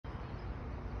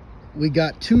We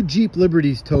got two Jeep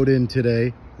Liberties towed in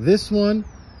today. This one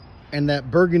and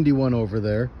that burgundy one over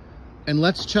there. And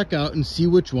let's check out and see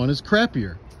which one is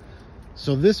crappier.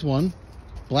 So this one,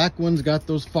 black one's got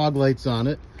those fog lights on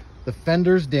it. The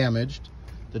fender's damaged.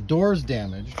 The door's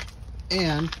damaged.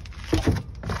 And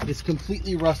it's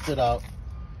completely rusted out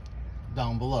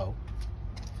down below.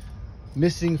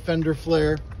 Missing fender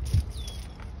flare.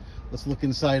 Let's look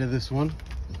inside of this one.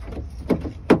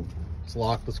 It's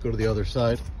locked. Let's go to the other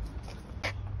side.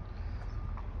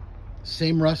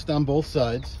 Same rust on both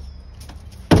sides.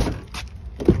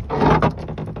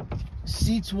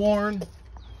 Seats worn.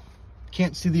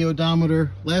 Can't see the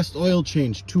odometer. Last oil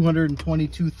change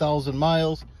 222,000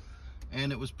 miles,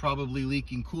 and it was probably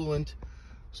leaking coolant.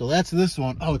 So that's this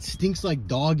one. Oh, it stinks like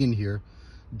dog in here.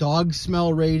 Dog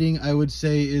smell rating, I would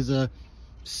say, is a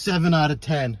 7 out of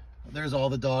 10. There's all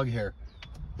the dog hair.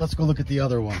 Let's go look at the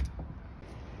other one.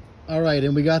 All right,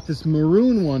 and we got this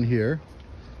maroon one here.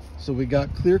 So we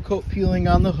got clear coat peeling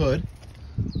on the hood.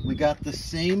 We got the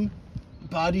same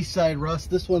body side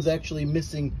rust. This one's actually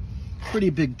missing pretty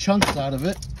big chunks out of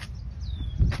it.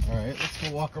 All right, let's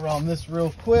go walk around this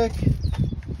real quick.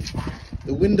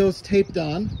 The window's taped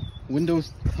on.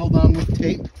 Windows held on with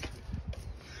tape.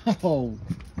 Oh.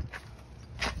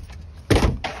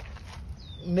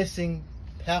 Missing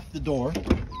half the door.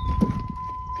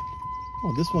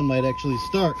 Oh, this one might actually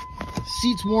start.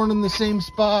 Seats worn in the same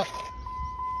spot.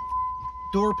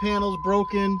 Door panels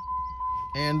broken.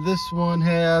 And this one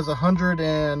has 100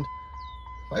 and...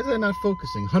 Why is that not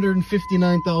focusing?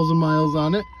 159,000 miles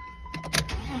on it.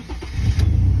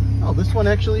 Oh, this one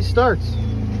actually starts.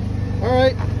 All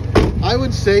right. I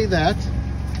would say that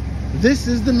this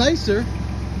is the nicer.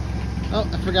 Oh,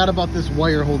 I forgot about this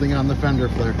wire holding on the fender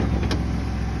flare.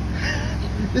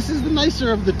 This is the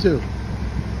nicer of the two.